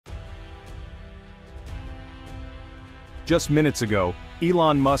Just minutes ago,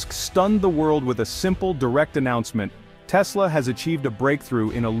 Elon Musk stunned the world with a simple, direct announcement: Tesla has achieved a breakthrough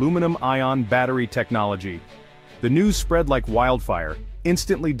in aluminum-ion battery technology. The news spread like wildfire,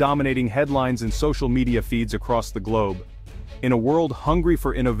 instantly dominating headlines and social media feeds across the globe. In a world hungry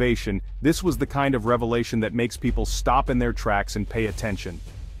for innovation, this was the kind of revelation that makes people stop in their tracks and pay attention.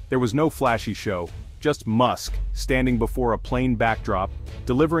 There was no flashy show, just Musk, standing before a plain backdrop,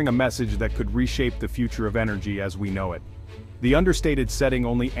 delivering a message that could reshape the future of energy as we know it. The understated setting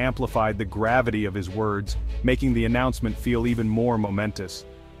only amplified the gravity of his words, making the announcement feel even more momentous.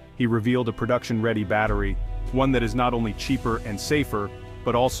 He revealed a production-ready battery, one that is not only cheaper and safer,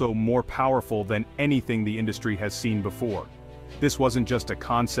 but also more powerful than anything the industry has seen before. This wasn't just a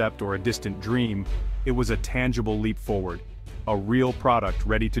concept or a distant dream, it was a tangible leap forward, a real product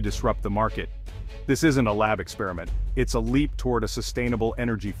ready to disrupt the market. This isn't a lab experiment, it's a leap toward a sustainable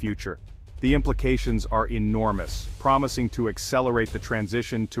energy future. The implications are enormous, promising to accelerate the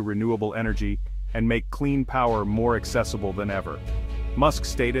transition to renewable energy and make clean power more accessible than ever. Musk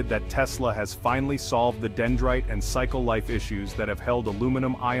stated that Tesla has finally solved the dendrite and cycle life issues that have held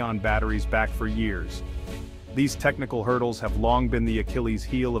aluminum-ion batteries back for years. These technical hurdles have long been the Achilles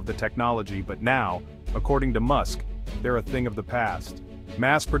heel of the technology, but now, according to Musk, they're a thing of the past.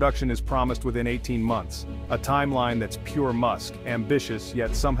 Mass production is promised within 18 months, a timeline that's pure Musk, ambitious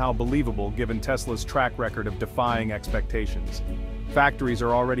yet somehow believable given Tesla's track record of defying expectations. Factories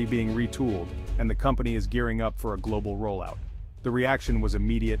are already being retooled, and the company is gearing up for a global rollout. The reaction was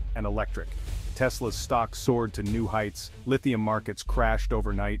immediate and electric. Tesla's stock soared to new heights, lithium markets crashed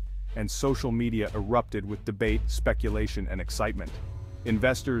overnight, and social media erupted with debate, speculation, and excitement.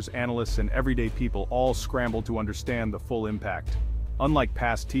 Investors, analysts, and everyday people all scrambled to understand the full impact. Unlike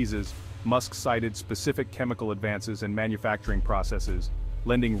past teases, Musk cited specific chemical advances and manufacturing processes,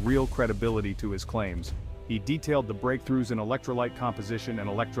 lending real credibility to his claims. He detailed the breakthroughs in electrolyte composition and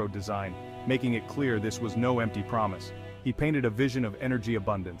electrode design, making it clear this was no empty promise. He painted a vision of energy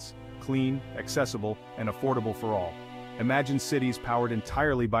abundance, clean, accessible, and affordable for all. Imagine cities powered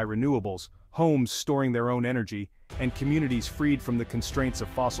entirely by renewables, homes storing their own energy, and communities freed from the constraints of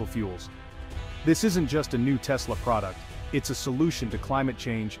fossil fuels. This isn't just a new Tesla product, it's a solution to climate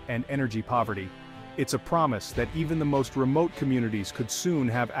change and energy poverty. It's a promise that even the most remote communities could soon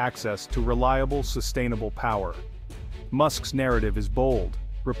have access to reliable, sustainable power. Musk's narrative is bold: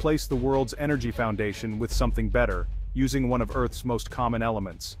 replace the world's energy foundation with something better, using one of Earth's most common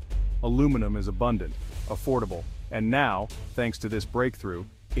elements. Aluminum is abundant, affordable, and now, thanks to this breakthrough,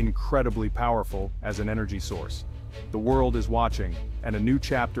 incredibly powerful as an energy source. The world is watching, and a new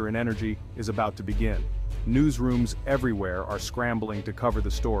chapter in energy is about to begin. Newsrooms everywhere are scrambling to cover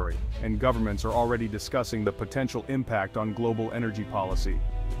the story, and governments are already discussing the potential impact on global energy policy.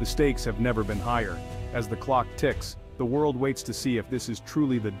 The stakes have never been higher. As the clock ticks, the world waits to see if this is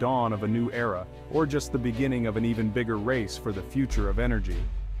truly the dawn of a new era, or just the beginning of an even bigger race for the future of energy.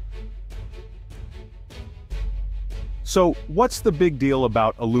 So, what's the big deal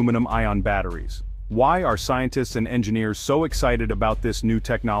about aluminum-ion batteries? Why are scientists and engineers so excited about this new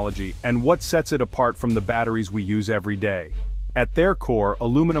technology, and what sets it apart from the batteries we use every day? At their core,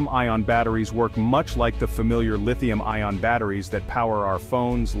 aluminum-ion batteries work much like the familiar lithium-ion batteries that power our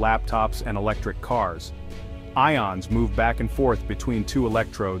phones, laptops, and electric cars. Ions move back and forth between two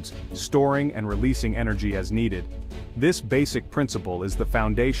electrodes, storing and releasing energy as needed. This basic principle is the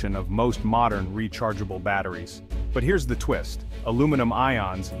foundation of most modern rechargeable batteries. But here's the twist: aluminum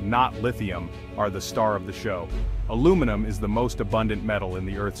ions, not lithium, are the star of the show. Aluminum is the most abundant metal in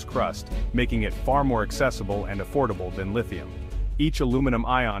the Earth's crust, making it far more accessible and affordable than lithium. Each aluminum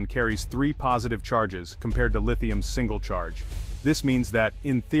ion carries 3 positive charges compared to lithium's single charge. This means that,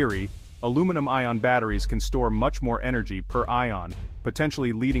 in theory, aluminum-ion batteries can store much more energy per ion,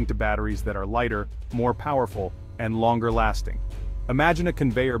 potentially leading to batteries that are lighter, more powerful, and longer lasting. Imagine a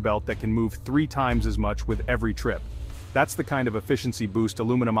conveyor belt that can move 3 times as much with every trip. That's the kind of efficiency boost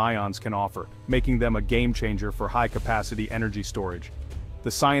aluminum ions can offer, making them a game changer for high-capacity energy storage.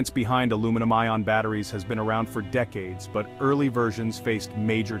 The science behind aluminum-ion batteries has been around for decades, but early versions faced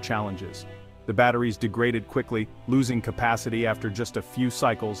major challenges. The batteries degraded quickly, losing capacity after just a few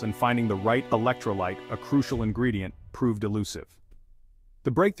cycles, and finding the right electrolyte, a crucial ingredient, proved elusive.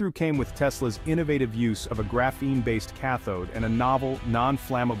 The breakthrough came with Tesla's innovative use of a graphene-based cathode and a novel,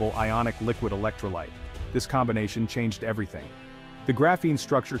 non-flammable ionic liquid electrolyte. This combination changed everything. The graphene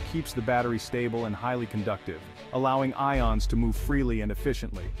structure keeps the battery stable and highly conductive, allowing ions to move freely and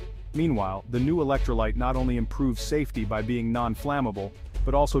efficiently. Meanwhile, the new electrolyte not only improves safety by being non-flammable,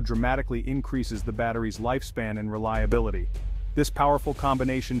 but also dramatically increases the battery's lifespan and reliability. This powerful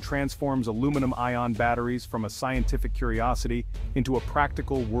combination transforms aluminum-ion batteries from a scientific curiosity into a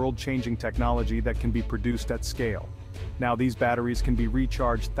practical, world-changing technology that can be produced at scale. Now, these batteries can be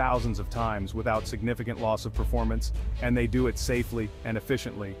recharged thousands of times without significant loss of performance, and they do it safely and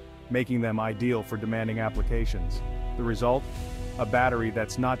efficiently, making them ideal for demanding applications. The result? A battery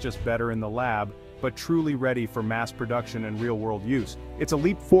that's not just better in the lab, but truly ready for mass production and real-world use. It's a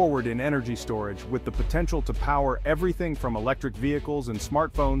leap forward in energy storage, with the potential to power everything from electric vehicles and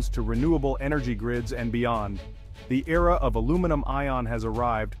smartphones to renewable energy grids and beyond. The era of aluminum-ion has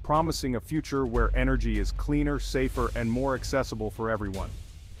arrived, promising a future where energy is cleaner, safer, and more accessible for everyone.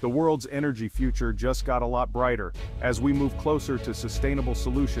 The world's energy future just got a lot brighter as we move closer to sustainable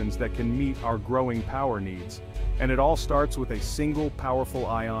solutions that can meet our growing power needs. And it all starts with a single powerful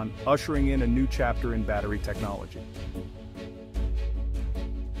ion, ushering in a new chapter in battery technology.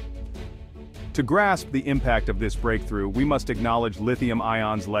 To grasp the impact of this breakthrough, we must acknowledge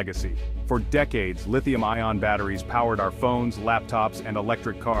lithium-ion's legacy. For decades, lithium-ion batteries powered our phones, laptops, and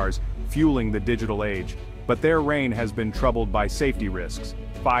electric cars, fueling the digital age. But their reign has been troubled by safety risks,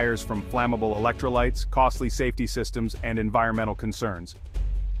 fires from flammable electrolytes, costly safety systems, and environmental concerns.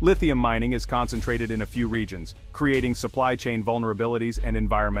 Lithium mining is concentrated in a few regions, creating supply chain vulnerabilities and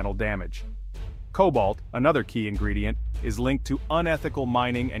environmental damage. Cobalt, another key ingredient, is linked to unethical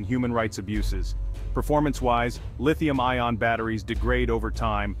mining and human rights abuses. Performance-wise, lithium-ion batteries degrade over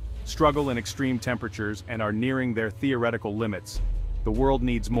time, struggle in extreme temperatures, and are nearing their theoretical limits. The world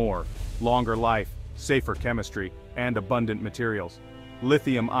needs more, longer life, safer chemistry, and abundant materials.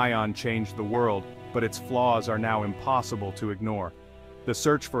 Lithium-ion changed the world, but its flaws are now impossible to ignore. The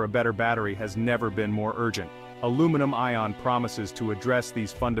search for a better battery has never been more urgent. Aluminum-ion promises to address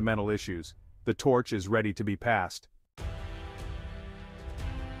these fundamental issues. The torch is ready to be passed.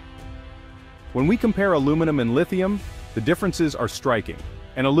 When we compare aluminum and lithium, the differences are striking,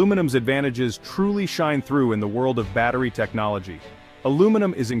 and aluminum's advantages truly shine through in the world of battery technology.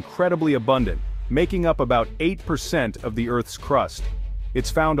 Aluminum is incredibly abundant, making up about 8% of the Earth's crust. It's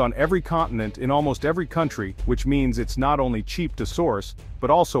found on every continent in almost every country, which means it's not only cheap to source, but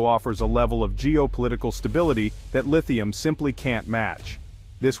also offers a level of geopolitical stability that lithium simply can't match.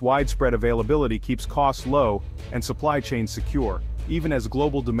 This widespread availability keeps costs low and supply chains secure, even as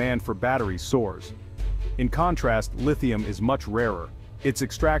global demand for batteries soars. In contrast, lithium is much rarer. Its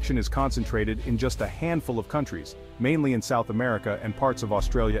extraction is concentrated in just a handful of countries, mainly in South America and parts of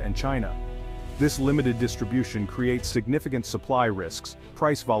Australia and China. This limited distribution creates significant supply risks,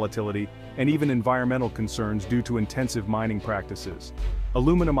 price volatility, and even environmental concerns due to intensive mining practices.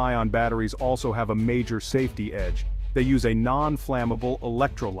 Aluminum-ion batteries also have a major safety edge. They use a non-flammable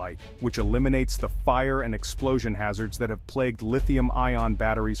electrolyte, which eliminates the fire and explosion hazards that have plagued lithium-ion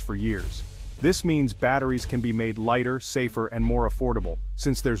batteries for years. This means batteries can be made lighter, safer, and more affordable,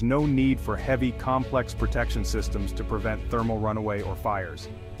 since there's no need for heavy, complex protection systems to prevent thermal runaway or fires.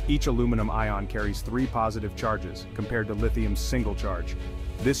 Each aluminum ion carries 3 positive charges, compared to lithium's single charge.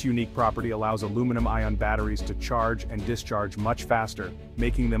 This unique property allows aluminum-ion batteries to charge and discharge much faster,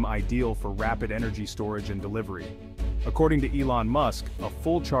 making them ideal for rapid energy storage and delivery. According to Elon Musk, a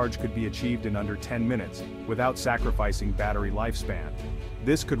full charge could be achieved in under 10 minutes, without sacrificing battery lifespan.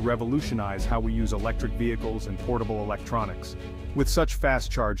 This could revolutionize how we use electric vehicles and portable electronics. With such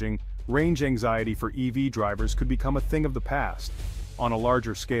fast charging, range anxiety for EV drivers could become a thing of the past. On a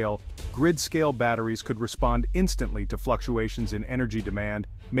larger scale, grid-scale batteries could respond instantly to fluctuations in energy demand,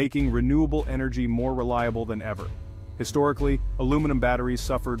 making renewable energy more reliable than ever. Historically, aluminum batteries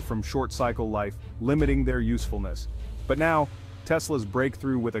suffered from short cycle life, limiting their usefulness. But now, Tesla's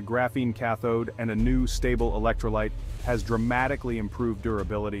breakthrough with a graphene cathode and a new, stable electrolyte has dramatically improved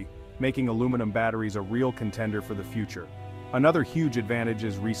durability, making aluminum batteries a real contender for the future. Another huge advantage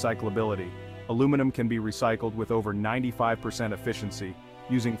is recyclability. Aluminum can be recycled with over 95% efficiency,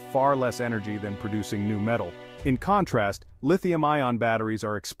 using far less energy than producing new metal. In contrast, lithium-ion batteries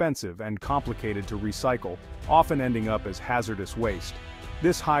are expensive and complicated to recycle, often ending up as hazardous waste.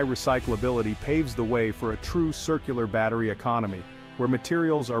 This high recyclability paves the way for a true circular battery economy, where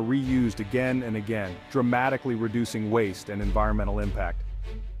materials are reused again and again, dramatically reducing waste and environmental impact.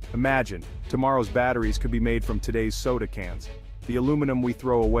 Imagine, tomorrow's batteries could be made from today's soda cans. The aluminum we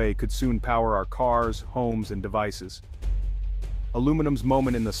throw away could soon power our cars, homes, and devices. Aluminum's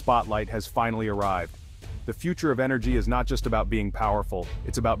moment in the spotlight has finally arrived. The future of energy is not just about being powerful,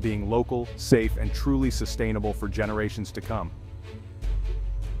 it's about being local, safe, and truly sustainable for generations to come.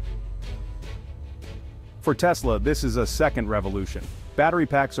 For Tesla, this is a second revolution. Battery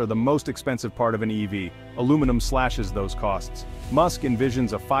packs are the most expensive part of an EV. Aluminum slashes those costs. Musk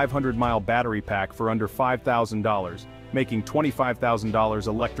envisions a 500-mile battery pack for under $5,000, making $25,000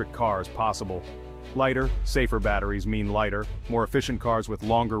 electric cars possible. Lighter, safer batteries mean lighter, more efficient cars with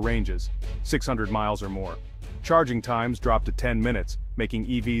longer ranges, 600 miles or more. Charging times drop to 10 minutes, making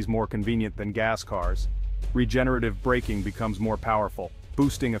EVs more convenient than gas cars. Regenerative braking becomes more powerful,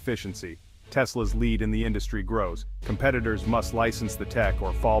 boosting efficiency. Tesla's lead in the industry grows. Competitors must license the tech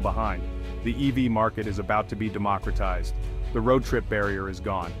or fall behind. The EV market is about to be democratized. The road trip barrier is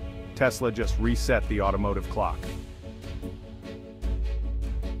gone. Tesla just reset the automotive clock.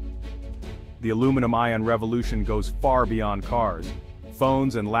 The aluminum-ion revolution goes far beyond cars.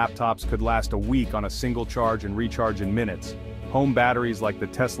 Phones and laptops could last a week on a single charge and recharge in minutes. Home batteries like the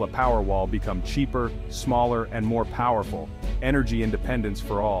Tesla Powerwall become cheaper, smaller, and more powerful. Energy independence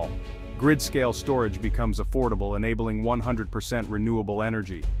for all. Grid-scale storage becomes affordable, enabling 100% renewable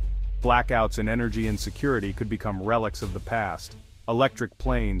energy. Blackouts and energy insecurity could become relics of the past. Electric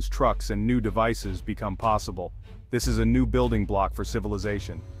planes, trucks, and new devices become possible. This is a new building block for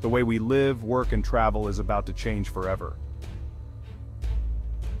civilization. The way we live, work, and travel is about to change forever.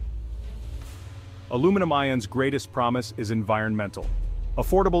 Aluminum-ion's greatest promise is environmental.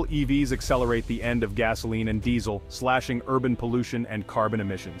 Affordable EVs accelerate the end of gasoline and diesel, slashing urban pollution and carbon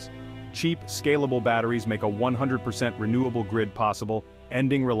emissions. Cheap, scalable batteries make a 100% renewable grid possible,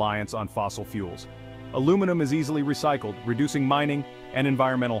 ending reliance on fossil fuels. Aluminum is easily recycled, reducing mining and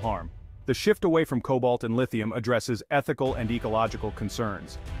environmental harm. The shift away from cobalt and lithium addresses ethical and ecological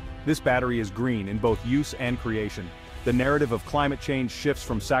concerns. This battery is green in both use and creation. The narrative of climate change shifts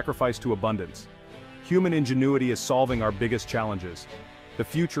from sacrifice to abundance. Human ingenuity is solving our biggest challenges. The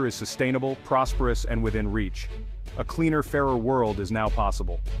future is sustainable, prosperous, and within reach. A cleaner, fairer world is now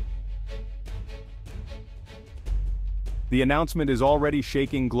possible. The announcement is already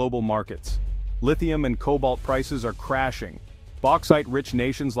shaking global markets. Lithium and cobalt prices are crashing. Bauxite-rich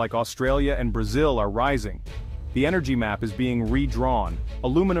nations like Australia and Brazil are rising. The energy map is being redrawn.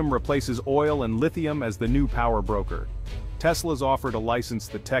 Aluminum replaces oil and lithium as the new power broker. Tesla's offer to license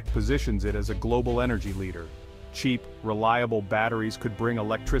the tech positions it as a global energy leader. Cheap, reliable batteries could bring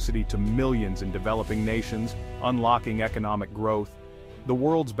electricity to millions in developing nations, unlocking economic growth. The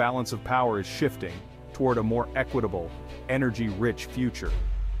world's balance of power is shifting toward a more equitable, energy-rich future.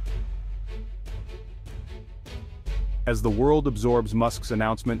 As the world absorbs Musk's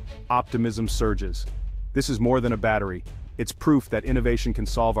announcement, optimism surges. This is more than a battery. It's proof that innovation can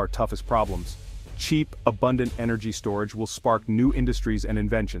solve our toughest problems. Cheap, abundant energy storage will spark new industries and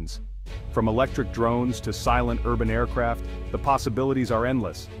inventions. From electric drones to silent urban aircraft, the possibilities are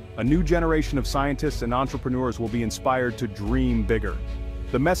endless. A new generation of scientists and entrepreneurs will be inspired to dream bigger.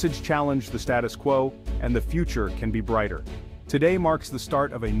 The message challenged the status quo, and the future can be brighter. Today marks the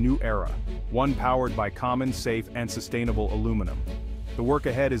start of a new era, one powered by common, safe, and sustainable aluminum. The work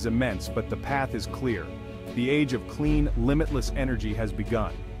ahead is immense, but the path is clear. The age of clean, limitless energy has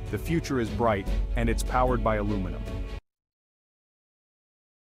begun. The future is bright, and it's powered by aluminum.